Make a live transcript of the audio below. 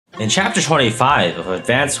In Chapter 25 of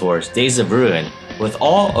Advance Wars Days of Ruin, with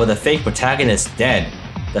all of the fake protagonists dead,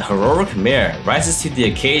 the heroic mayor rises to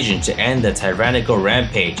the occasion to end the tyrannical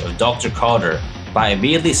rampage of Dr. Calder by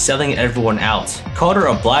immediately selling everyone out. Calder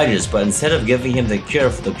obliges, but instead of giving him the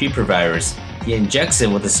cure for the creeper virus, he injects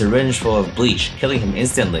him with a syringe full of bleach, killing him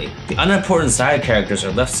instantly. The unimportant side characters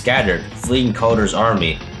are left scattered, fleeing Calder's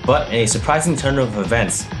army, but in a surprising turn of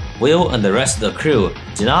events, Will and the rest of the crew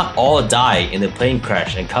do not all die in the plane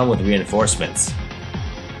crash and come with reinforcements.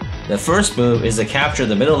 The first move is to capture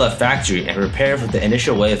the middle left factory and prepare for the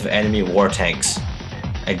initial wave of enemy war tanks.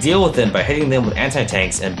 I deal with them by hitting them with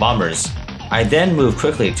anti-tanks and bombers. I then move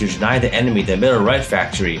quickly to deny the enemy the middle right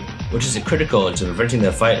factory, which is critical to preventing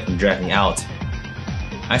the fight from dragging out.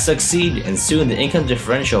 I succeed, and soon the income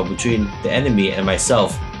differential between the enemy and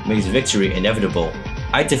myself makes victory inevitable.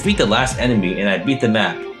 I defeat the last enemy and I beat the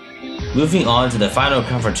map. Moving on to the final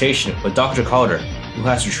confrontation with Dr. Calder, who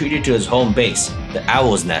has retreated to his home base, the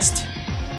Owl's Nest.